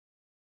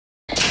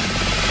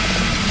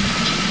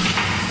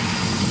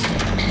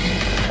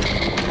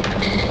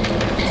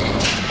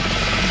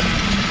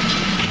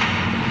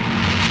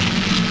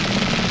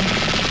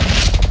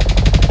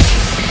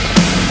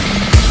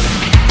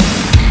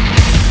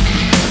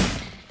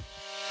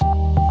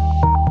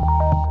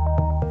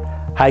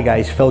Hi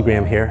guys, Phil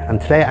Graham here, and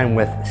today I'm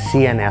with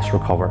CNS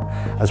Recover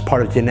as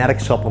part of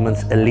Genetic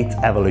Supplements Elite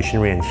Evolution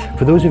range.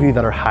 For those of you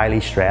that are highly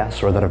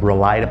stressed or that have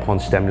relied upon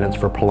stimulants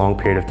for a prolonged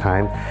period of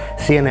time,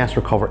 CNS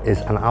Recover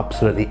is an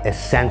absolutely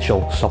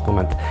essential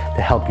supplement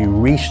to help you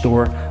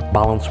restore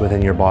balance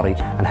within your body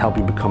and help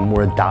you become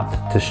more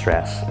adapted to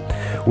stress.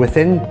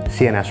 Within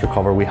CNS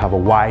Recover, we have a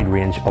wide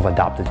range of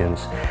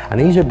adaptogens, and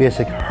these are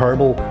basic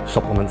herbal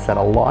supplements that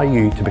allow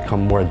you to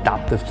become more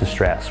adaptive to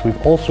stress. We've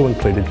also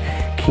included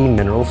key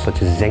minerals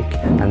such as zinc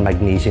and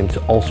magnesium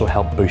to also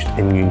help boost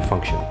immune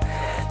function.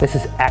 This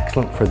is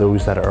excellent for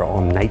those that are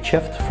on night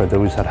shift, for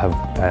those that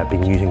have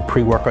been using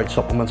pre-workout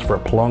supplements for a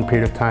prolonged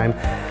period of time,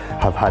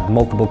 have had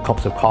multiple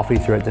cups of coffee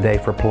throughout the day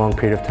for a prolonged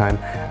period of time,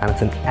 and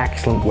it's an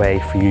excellent way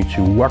for you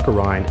to work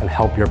around and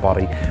help your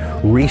body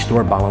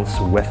restore balance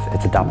with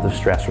its adaptive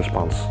stress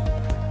response.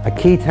 A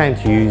key time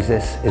to use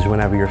this is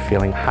whenever you're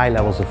feeling high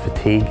levels of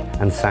fatigue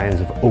and signs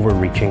of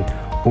overreaching,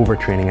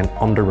 overtraining and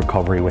under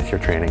recovery with your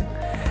training.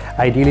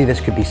 Ideally, this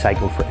could be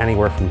cycled for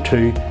anywhere from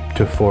 2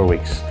 to 4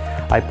 weeks.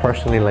 I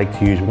personally like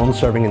to use 1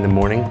 serving in the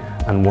morning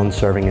and 1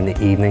 serving in the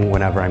evening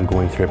whenever I'm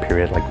going through a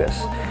period like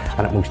this.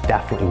 And it most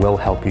definitely will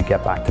help you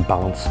get back to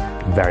balance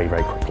very,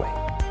 very quickly.